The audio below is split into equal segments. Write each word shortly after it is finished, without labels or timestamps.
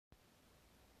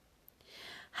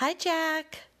Hi,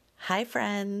 Jack. Hi,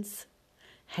 friends.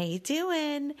 How you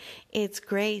doing? It's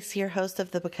Grace, your host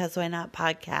of the Because Why Not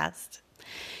podcast.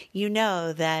 You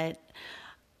know that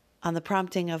on the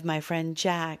prompting of my friend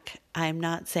Jack, I'm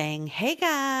not saying, hey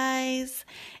guys,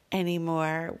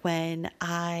 anymore when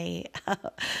I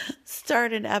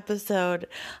start an episode.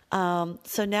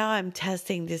 So now I'm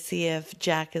testing to see if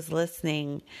Jack is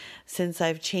listening since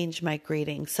I've changed my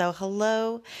greeting. So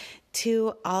hello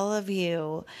to all of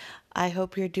you. I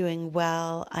hope you're doing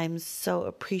well. I'm so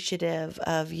appreciative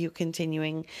of you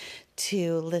continuing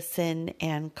to listen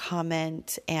and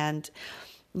comment and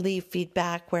leave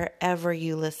feedback wherever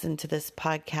you listen to this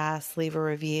podcast. Leave a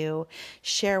review,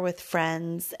 share with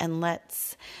friends, and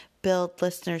let's build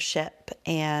listenership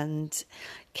and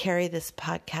carry this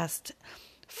podcast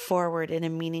forward in a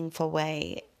meaningful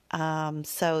way.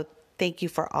 So thank you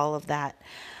for all of that.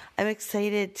 I'm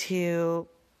excited to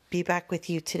be back with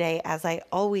you today, as I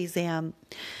always am.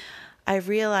 I've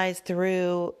realized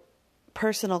through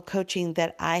personal coaching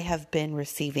that I have been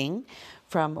receiving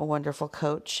from a wonderful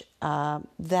coach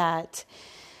that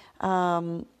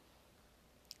this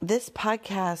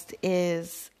podcast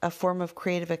is a form of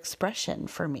creative expression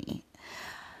for me.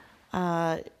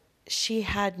 She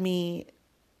had me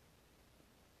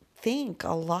think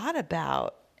a lot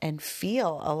about and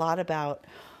feel a lot about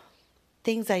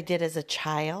things I did as a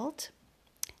child,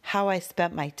 how I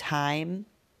spent my time,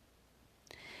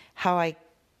 how I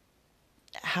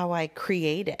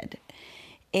created.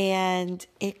 And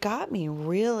it got me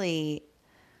really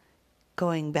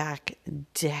going back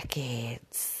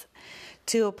decades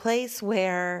to a place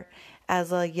where,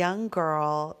 as a young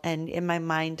girl, and in my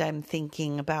mind I'm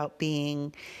thinking about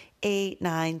being 8,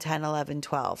 9, 10, 11,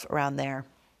 12, around there,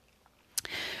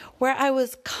 where I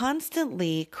was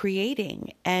constantly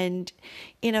creating and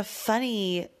in a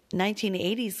funny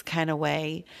 1980s kind of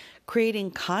way,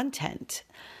 creating content.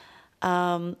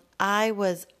 I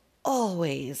was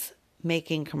always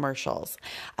making commercials.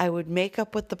 I would make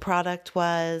up what the product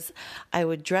was. I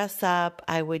would dress up.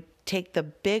 I would take the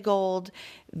big old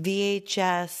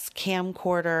VHS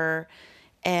camcorder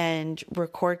and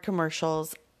record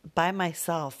commercials by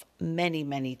myself many,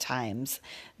 many times,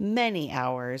 many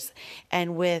hours,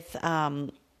 and with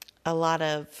a lot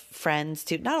of friends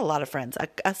too, not a lot of friends,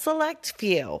 a select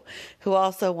few who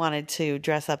also wanted to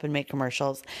dress up and make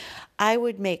commercials. I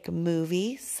would make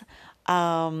movies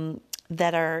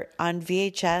that are on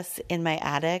VHS in my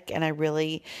attic, and I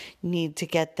really need to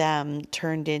get them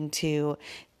turned into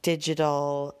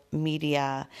digital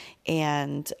media.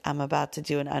 And I'm about to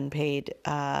do an unpaid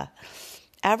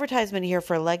advertisement here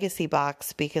for Legacy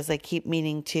Box because I keep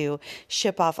meaning to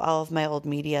ship off all of my old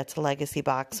media to Legacy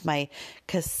Box, my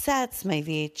cassettes, my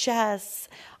VHS,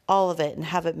 all of it, and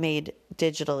have it made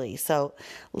digitally. So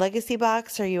Legacy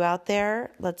Box, are you out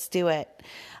there? Let's do it.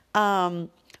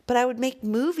 But I would make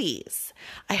movies.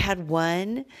 I had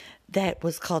one that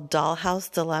was called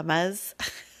Dollhouse Dilemmas,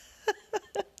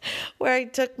 where I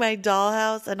took my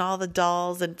dollhouse and all the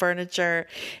dolls and furniture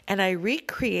and I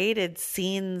recreated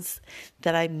scenes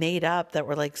that I made up that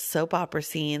were like soap opera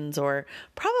scenes, or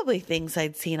probably things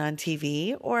I'd seen on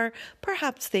TV, or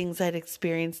perhaps things I'd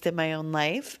experienced in my own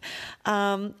life.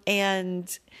 And,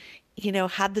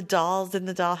 had the dolls in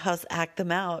the dollhouse act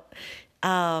them out.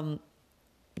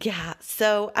 Yeah,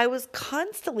 so I was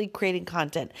constantly creating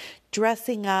content,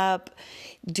 dressing up,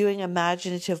 doing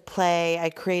imaginative play.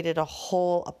 I created a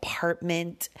whole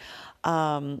apartment.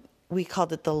 We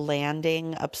called it the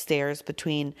landing upstairs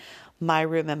between my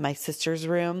room and my sister's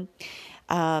room.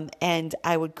 And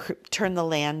I would turn the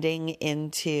landing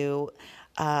into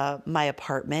my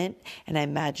apartment, and I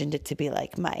imagined it to be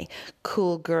like my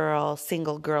cool girl,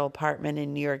 single girl apartment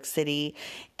in New York City.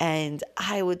 And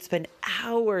I would spend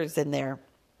hours in there.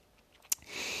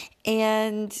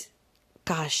 And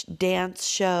gosh, dance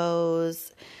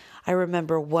shows. I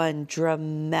remember one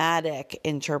dramatic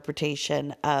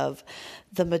interpretation of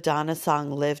the Madonna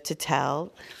song Live to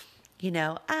Tell.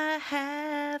 I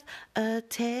have a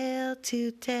tale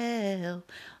to tell.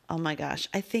 Oh my gosh,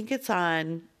 I think it's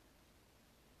on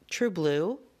True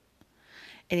Blue.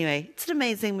 Anyway, it's an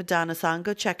amazing Madonna song.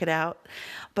 Go check it out.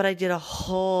 But I did a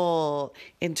whole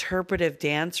interpretive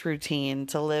dance routine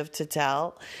to Live to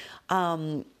Tell.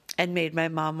 And made my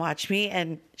mom watch me,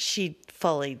 and she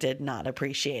fully did not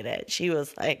appreciate it. She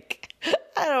was like,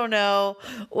 I don't know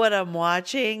what I'm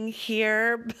watching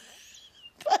here,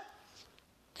 but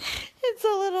it's a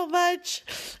little much.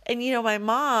 And my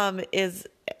mom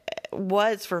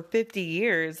was for 50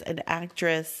 years an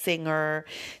actress, singer,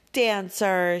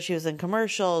 dancer. She was in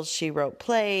commercials. She wrote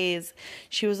plays.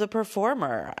 She was a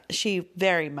performer. She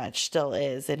very much still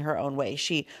is in her own way.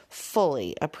 She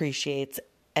fully appreciates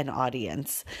an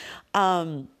audience,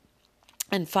 and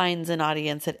finds an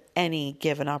audience at any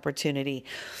given opportunity.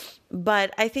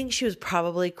 But I think she was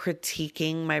probably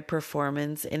critiquing my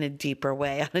performance in a deeper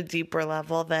way, on a deeper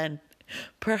level than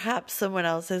perhaps someone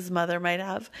else's mother might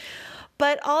have.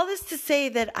 But all this to say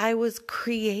that I was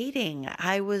creating.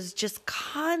 I was just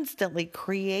constantly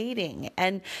creating.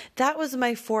 And that was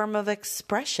my form of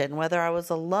expression, whether I was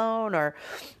alone or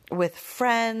with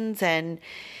friends. And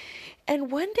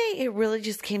one day it really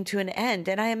just came to an end.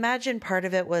 And I imagine part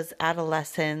of it was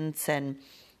adolescence and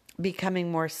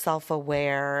becoming more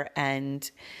self-aware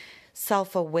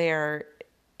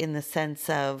in the sense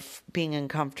of being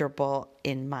uncomfortable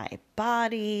in my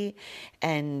body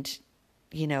and,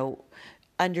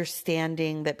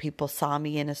 understanding that people saw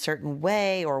me in a certain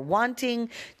way or wanting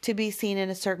to be seen in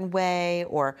a certain way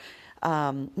or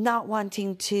not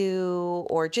wanting to,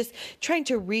 or just trying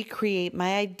to recreate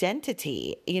my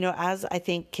identity, as I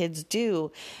think kids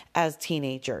do as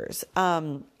teenagers.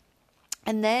 And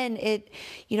then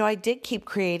I did keep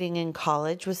creating in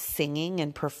college with singing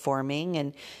and performing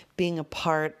and being a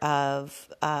part of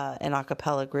an a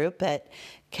cappella group at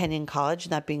Kenyon College,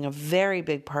 and that being a very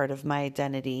big part of my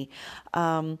identity.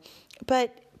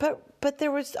 But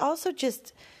there was also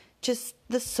just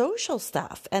the social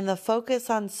stuff and the focus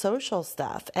on social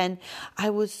stuff. And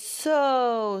I was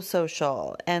so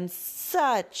social and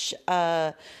such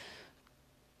a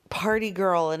party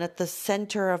girl and at the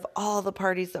center of all the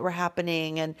parties that were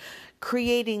happening and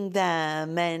creating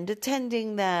them and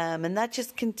attending them. And that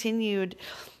just continued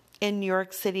in New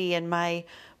York City, and my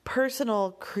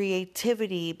personal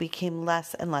creativity became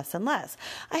less and less and less.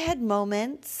 I had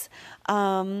moments.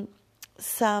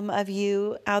 Some of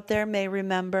you out there may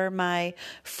remember my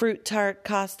fruit tart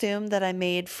costume that I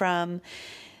made from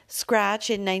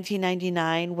scratch in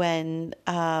 1999 when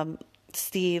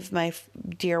Steve, my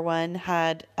dear one,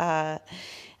 had a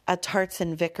Tarts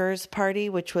and Vickers party,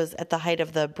 which was at the height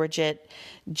of the Bridget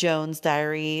Jones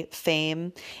Diary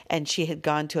fame. And she had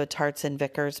gone to a Tarts and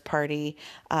Vickers party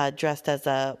dressed as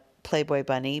a Playboy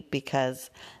bunny, because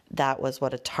that was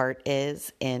what a tart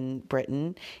is in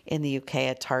Britain. In the UK,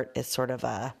 a tart is sort of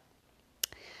how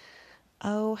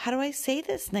do I say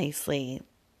this nicely?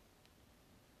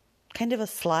 Kind of a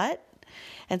slut.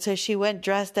 And so she went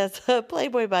dressed as a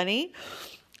Playboy bunny.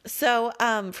 So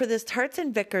for this Tarts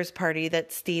and Vickers party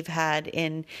that Steve had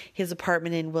in his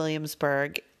apartment in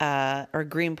Williamsburg or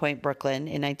Greenpoint, Brooklyn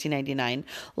in 1999,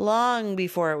 long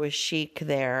before it was chic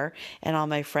there, and all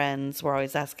my friends were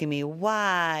always asking me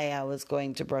why I was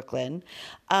going to Brooklyn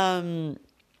from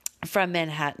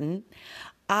Manhattan,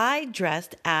 I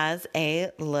dressed as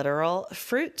a literal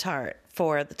fruit tart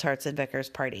for the Tarts and Vickers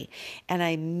party. And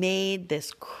I made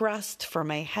this crust for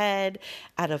my head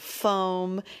out of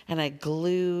foam, and I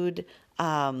glued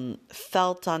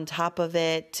felt on top of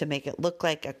it to make it look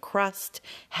like a crust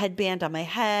headband on my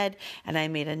head. And I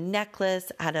made a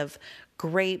necklace out of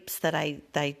grapes that I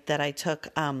took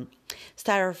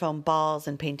styrofoam balls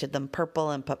and painted them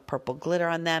purple and put purple glitter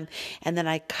on them. And then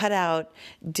I cut out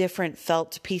different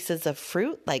felt pieces of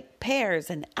fruit like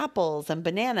pears and apples and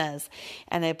bananas.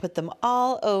 And I put them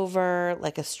all over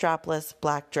like a strapless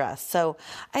black dress. So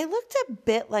I looked a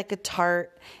bit like a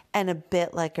tart and a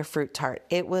bit like a fruit tart.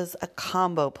 It was a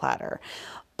combo platter.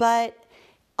 But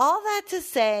all that to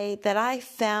say that I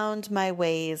found my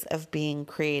ways of being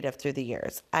creative through the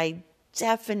years. I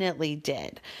definitely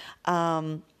did.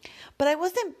 But I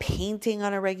wasn't painting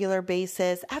on a regular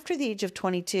basis. After the age of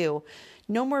 22,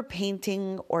 no more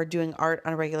painting or doing art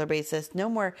on a regular basis. No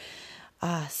more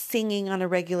singing on a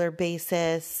regular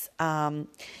basis.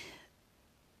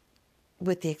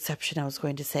 With the exception, I was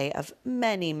going to say, of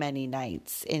many, many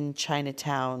nights in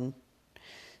Chinatown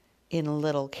in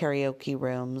little karaoke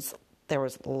rooms. There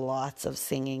was lots of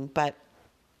singing, but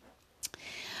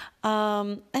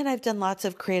and I've done lots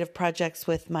of creative projects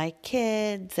with my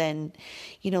kids and,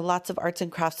 lots of arts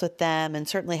and crafts with them. And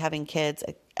certainly having kids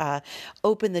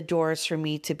opened the doors for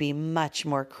me to be much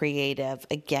more creative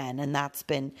again. And that's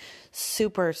been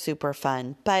super, super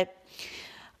fun. But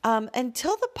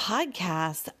until the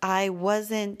podcast, I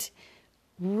wasn't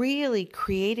really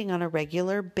creating on a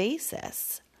regular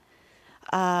basis.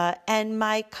 And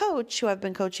my coach, who I've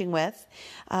been coaching with,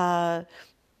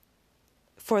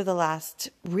 for the last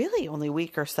really only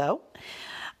week or so,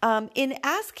 in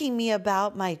asking me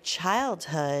about my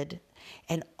childhood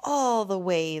and all the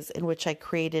ways in which I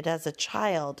created as a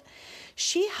child,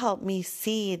 she helped me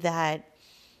see that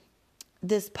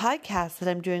this podcast that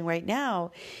I'm doing right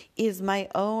now is my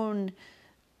own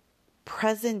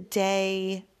present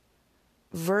day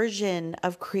version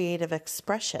of creative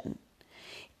expression.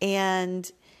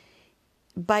 And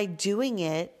by doing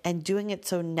it and doing it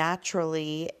so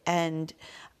naturally and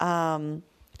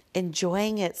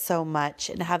enjoying it so much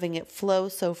and having it flow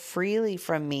so freely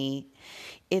from me,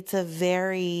 it's a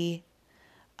very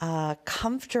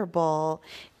comfortable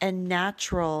and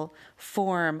natural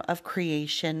form of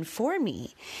creation for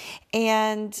me.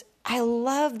 And I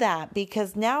love that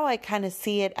because now I kind of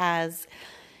see it as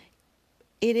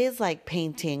it is like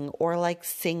painting or like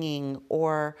singing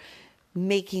or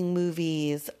making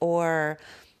movies or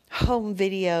home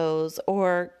videos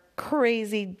or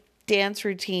crazy dance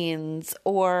routines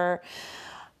or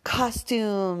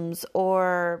costumes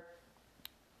or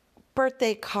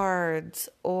birthday cards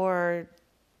or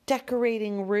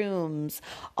decorating rooms,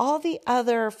 all the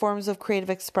other forms of creative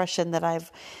expression that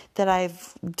I've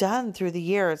done through the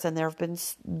years, and there have been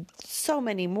so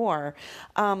many more,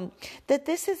 that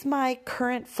this is my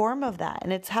current form of that.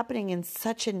 And it's happening in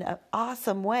such an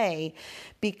awesome way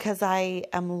because I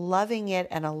am loving it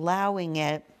and allowing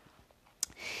it.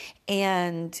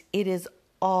 And it is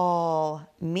all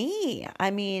me.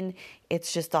 I mean,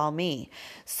 it's just all me.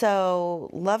 So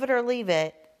love it or leave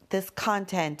it. This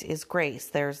content is grace.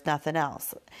 There's nothing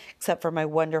else except for my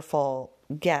wonderful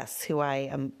guests who I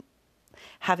am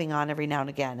having on every now and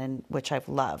again, and which I've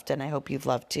loved, and I hope you've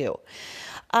loved too.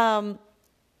 But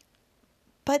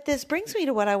this brings me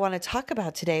to what I want to talk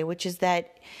about today, which is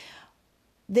that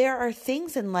there are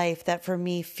things in life that for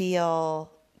me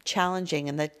feel challenging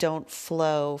and that don't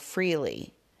flow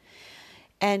freely.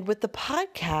 And with the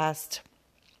podcast,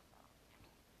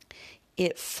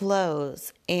 it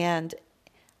flows and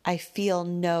I feel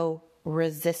no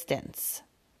resistance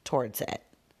towards it.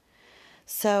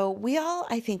 So we all,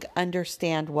 I think,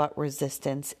 understand what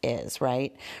resistance is,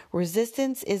 right?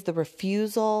 Resistance is the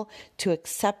refusal to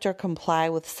accept or comply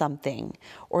with something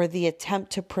or the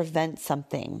attempt to prevent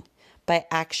something by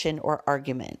action or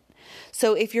argument.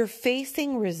 So if you're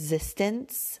facing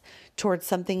resistance towards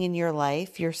something in your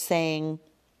life, you're saying,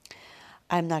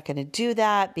 I'm not going to do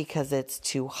that because it's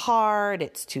too hard,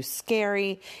 it's too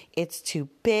scary, it's too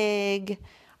big,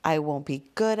 I won't be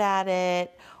good at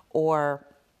it, or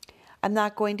I'm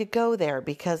not going to go there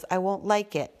because I won't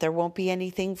like it. There won't be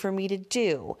anything for me to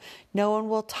do. No one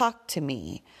will talk to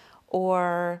me.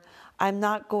 Or I'm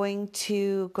not going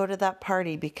to go to that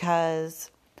party because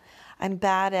I'm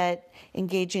bad at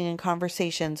engaging in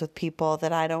conversations with people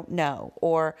that I don't know,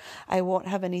 or I won't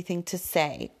have anything to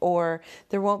say, or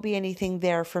there won't be anything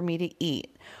there for me to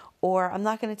eat, or I'm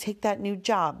not going to take that new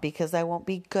job because I won't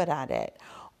be good at it,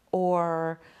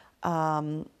 or,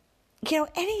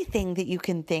 anything that you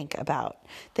can think about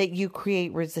that you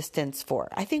create resistance for.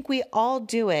 I think we all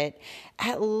do it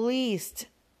at least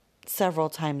several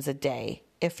times a day,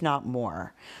 if not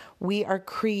more. We are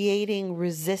creating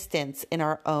resistance in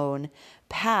our own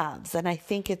paths. And I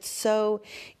think it's so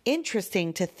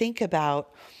interesting to think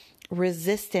about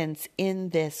resistance in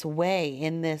this way,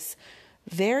 in this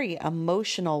very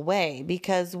emotional way,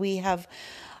 because we have,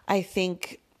 I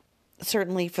think,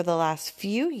 certainly for the last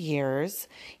few years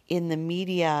in the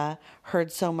media,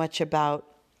 heard so much about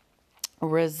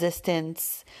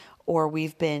resistance, or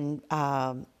we've been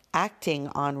acting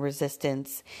on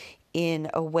resistance in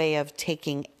a way of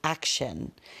taking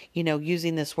action,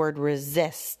 using this word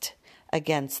resist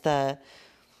against the,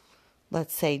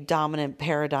 let's say, dominant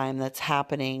paradigm that's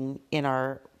happening in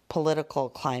our political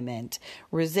climate.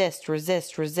 Resist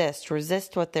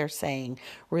what they're saying,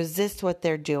 resist what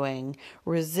they're doing,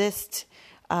 resist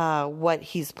what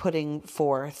he's putting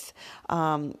forth.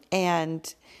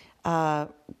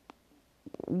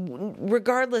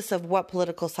 Regardless of what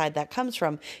political side that comes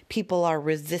from, people are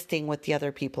resisting what the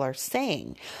other people are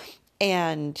saying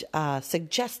and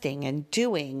suggesting and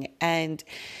doing. And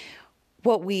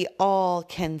what we all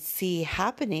can see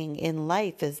happening in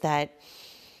life is that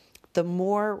the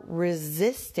more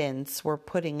resistance we're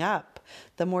putting up,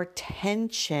 the more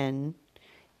tension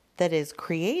that is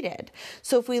created.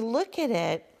 So if we look at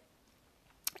it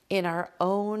in our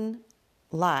own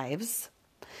lives,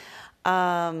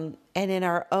 and in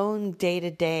our own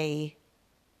day-to-day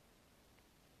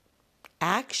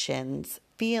actions,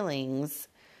 feelings,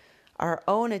 our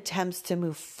own attempts to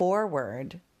move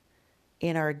forward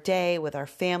in our day, with our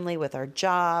family, with our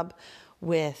job,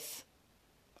 with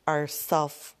our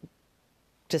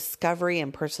self-discovery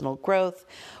and personal growth,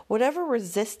 whatever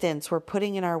resistance we're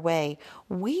putting in our way,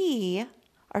 we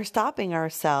are stopping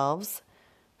ourselves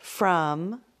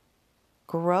from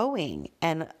growing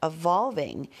and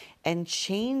evolving and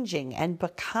changing and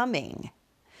becoming.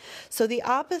 So the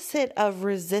opposite of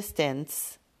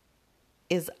resistance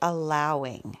is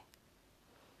allowing.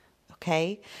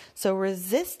 Okay? So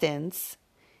resistance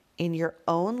in your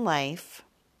own life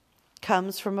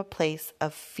comes from a place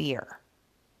of fear.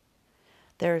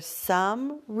 There's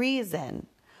some reason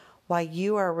why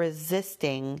you are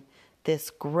resisting this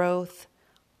growth,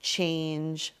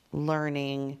 change,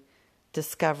 learning,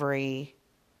 discovery,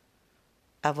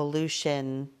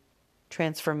 evolution,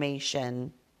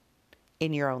 transformation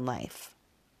in your own life.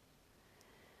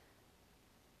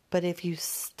 But if you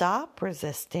stop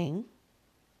resisting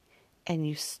and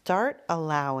you start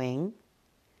allowing,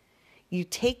 you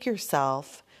take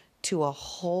yourself to a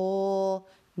whole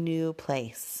new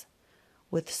place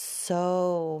with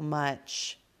so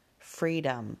much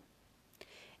freedom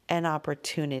and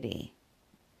opportunity.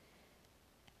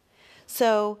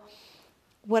 So,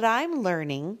 what I'm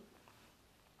learning,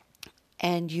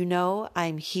 and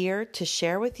I'm here to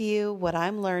share with you what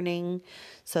I'm learning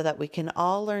so that we can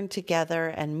all learn together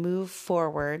and move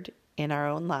forward in our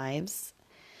own lives.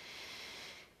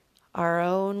 Our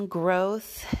own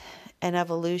growth and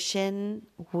evolution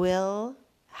will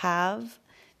have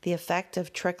the effect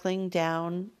of trickling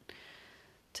down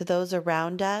to those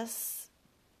around us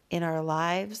in our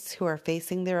lives who are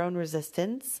facing their own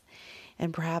resistance,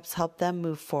 and perhaps help them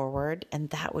move forward.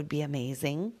 And that would be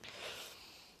amazing.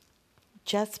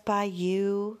 Just by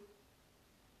you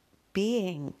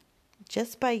doing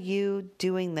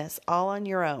this all on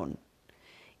your own,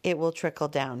 it will trickle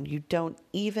down. You don't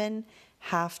even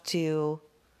have to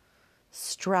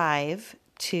strive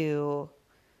to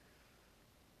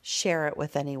share it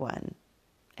with anyone.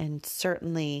 And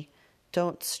certainly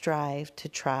don't strive to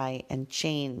try and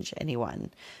change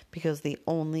anyone, because the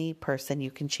only person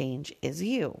you can change is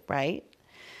you, right?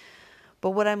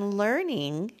 But what I'm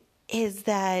learning is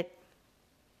that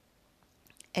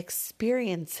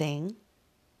experiencing,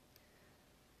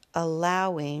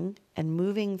 allowing, and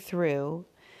moving through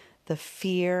the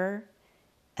fear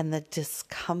and the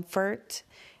discomfort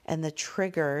and the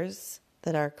triggers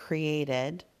that are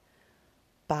created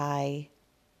by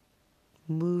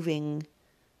moving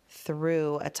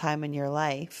through a time in your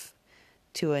life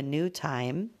to a new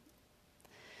time,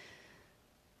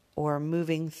 or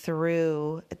moving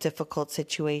through a difficult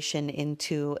situation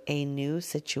into a new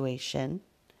situation,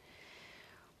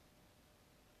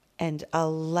 and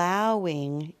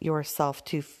allowing yourself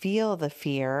to feel the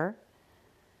fear,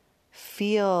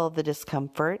 feel the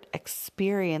discomfort,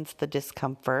 experience the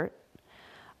discomfort,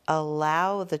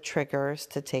 allow the triggers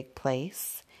to take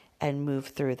place and move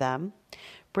through them,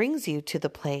 brings you to the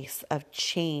place of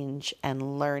change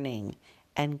and learning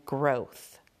and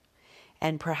growth,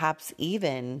 and perhaps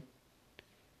even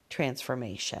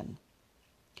transformation.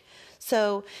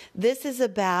 So this is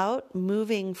about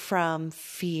moving from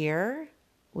fear,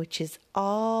 which is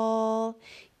all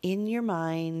in your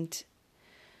mind,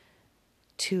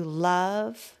 to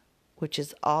love, which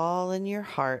is all in your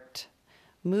heart.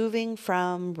 Moving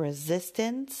from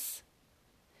resistance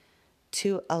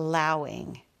to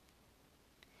allowing.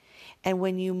 And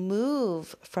when you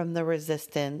move from the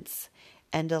resistance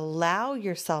and allow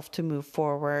yourself to move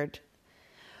forward,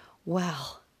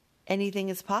 well, anything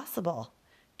is possible.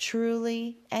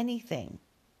 Truly anything.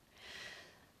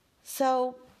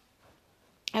 So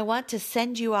I want to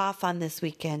send you off on this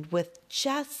weekend with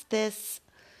just this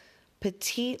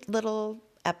petite little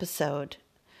episode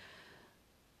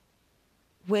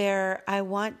where I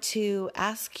want to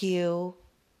ask you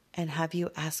and have you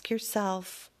ask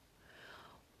yourself,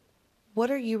 what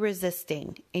are you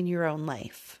resisting in your own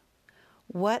life?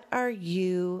 What are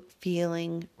you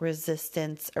feeling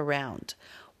resistance around?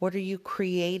 What are you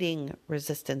creating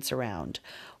resistance around?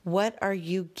 What are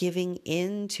you giving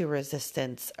into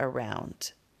resistance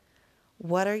around?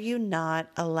 What are you not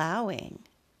allowing?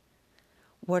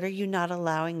 What are you not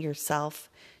allowing yourself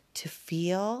to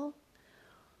feel?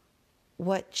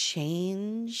 What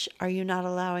change are you not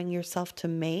allowing yourself to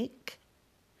make?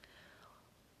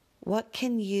 What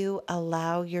can you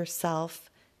allow yourself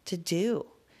to do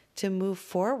to move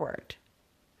forward?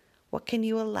 What can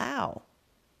you allow?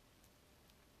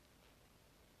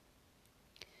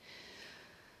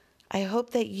 I hope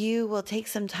that you will take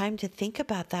some time to think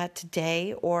about that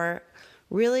today, or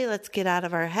really, let's get out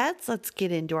of our heads. Let's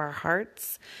get into our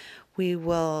hearts. We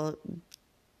will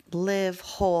live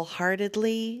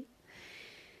wholeheartedly,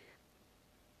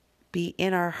 be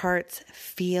in our hearts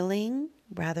feeling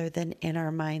rather than in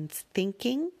our minds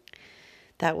thinking.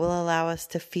 That will allow us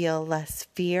to feel less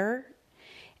fear,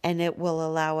 and it will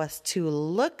allow us to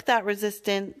look that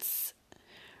resistance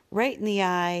right in the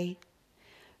eye,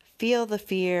 feel the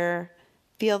fear,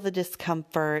 feel the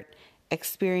discomfort,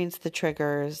 experience the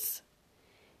triggers,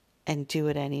 and do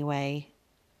it anyway.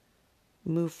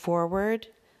 Move forward,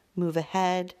 move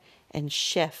ahead, and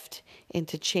shift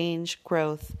into change,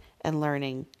 growth, and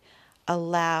learning.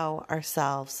 allow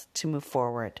ourselves to move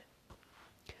forward?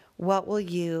 What will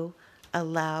you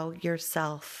allow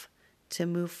yourself to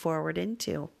move forward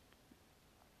into?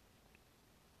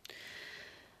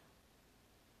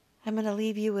 I'm going to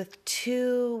leave you with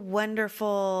two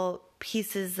wonderful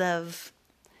pieces of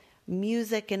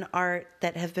music and art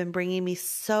that have been bringing me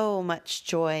so much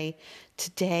joy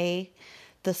today.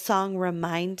 The song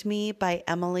Remind Me by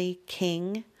Emily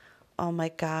King. Oh my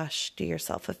gosh, do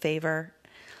yourself a favor.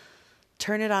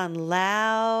 Turn it on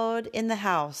loud in the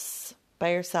house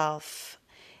by yourself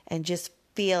and just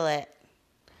feel it.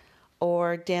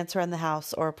 Or dance around the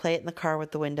house or play it in the car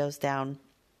with the windows down.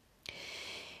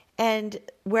 And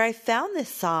where I found this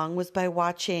song was by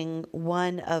watching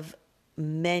one of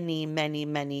many, many,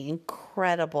 many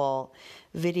incredible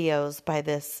videos by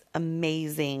this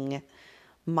amazing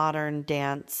modern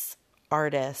dance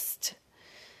artist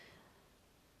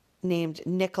named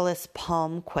Nicholas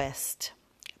Palmquist. Palmquist.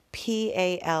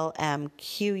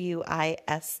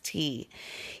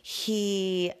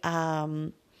 He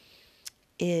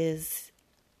is,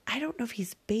 I don't know if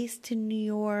he's based in New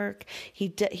York. He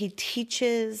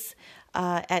teaches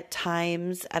at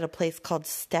times at a place called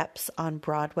Steps on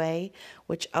Broadway,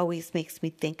 which always makes me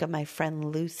think of my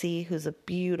friend Lucy, who's a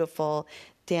beautiful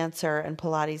dancer and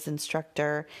Pilates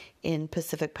instructor in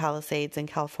Pacific Palisades in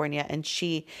California. And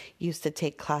she used to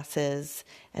take classes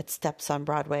at Steps on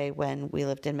Broadway when we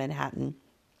lived in Manhattan.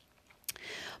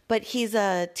 But he's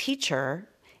a teacher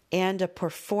and a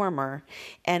performer.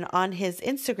 And on his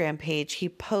Instagram page, he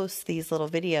posts these little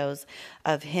videos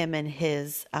of him and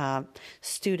his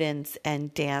students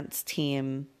and dance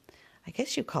team. I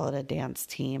guess you call it a dance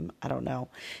team. I don't know.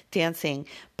 Dancing.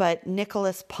 But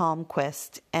Nicholas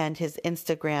Palmquist, and his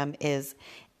Instagram is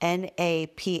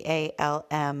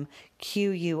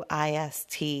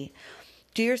NAPALMQUIST.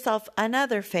 Do yourself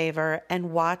another favor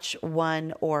and watch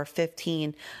 1 or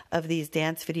 15 of these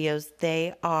dance videos.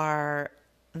 They are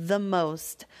the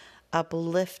most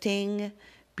uplifting,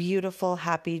 beautiful,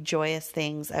 happy, joyous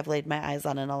things I've laid my eyes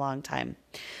on in a long time.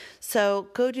 So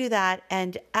go do that.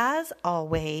 And as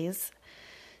always,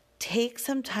 take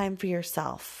some time for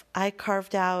yourself. I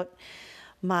carved out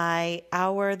my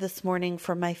hour this morning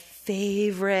for my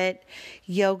favorite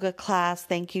yoga class.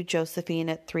 Thank you, Josephine,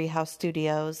 at Three House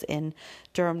Studios in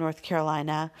Durham, North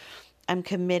Carolina. I'm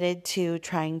committed to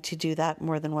trying to do that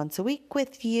more than once a week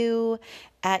with you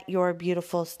at your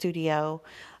beautiful studio.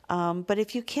 But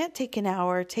if you can't take an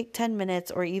hour, take 10 minutes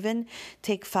or even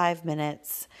take 5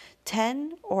 minutes.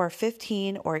 10 or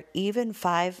 15 or even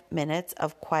 5 minutes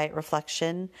of quiet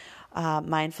reflection,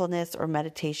 mindfulness, or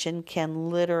meditation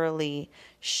can literally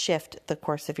shift the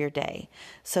course of your day.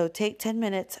 So take 10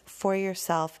 minutes for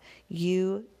yourself.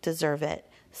 You deserve it.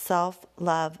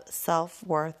 Self-love,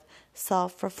 self-worth,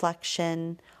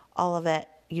 self-reflection, all of it.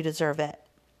 You deserve it.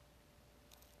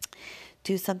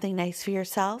 Do something nice for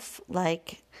yourself,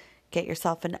 like get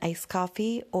yourself an iced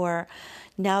coffee, or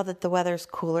now that the weather's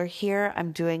cooler here,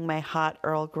 I'm doing my hot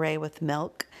Earl Grey with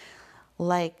milk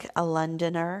like a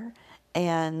Londoner,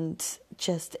 and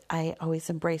just I always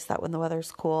embrace that when the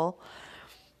weather's cool.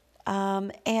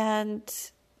 And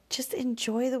just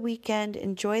enjoy the weekend,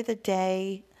 enjoy the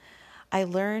day. I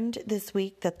learned this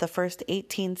week that the first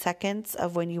 18 seconds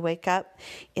of when you wake up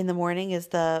in the morning is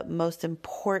the most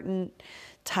important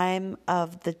time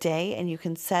of the day, and you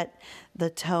can set the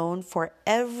tone for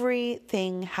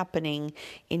everything happening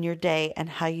in your day and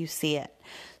how you see it.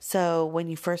 So when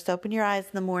you first open your eyes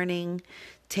in the morning,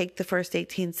 take the first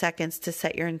 18 seconds to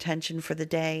set your intention for the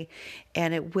day,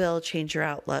 and it will change your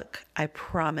outlook. I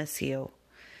promise you.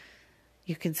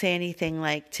 You can say anything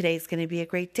like, today's going to be a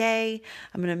great day.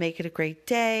 I'm going to make it a great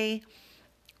day.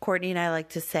 Courtney and I like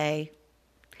to say,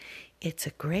 it's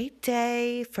a great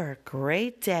day for a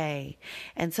great day.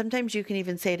 And sometimes you can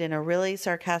even say it in a really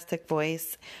sarcastic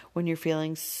voice when you're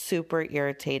feeling super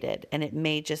irritated, and it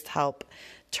may just help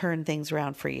turn things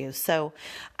around for you. So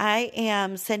I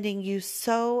am sending you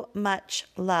so much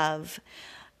love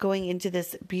going into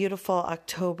this beautiful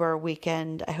October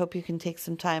weekend. I hope you can take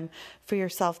some time for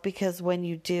yourself, because when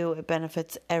you do, it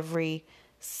benefits every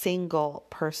single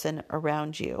person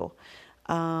around you.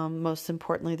 Most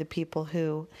importantly, the people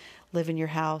who live in your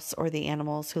house, or the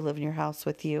animals who live in your house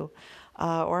with you,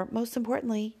 or most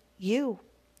importantly, you,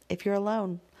 if you're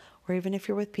alone, or even if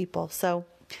you're with people. So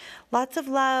lots of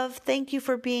love. Thank you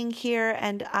for being here,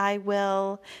 and I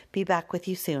will be back with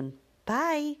you soon.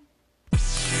 Bye.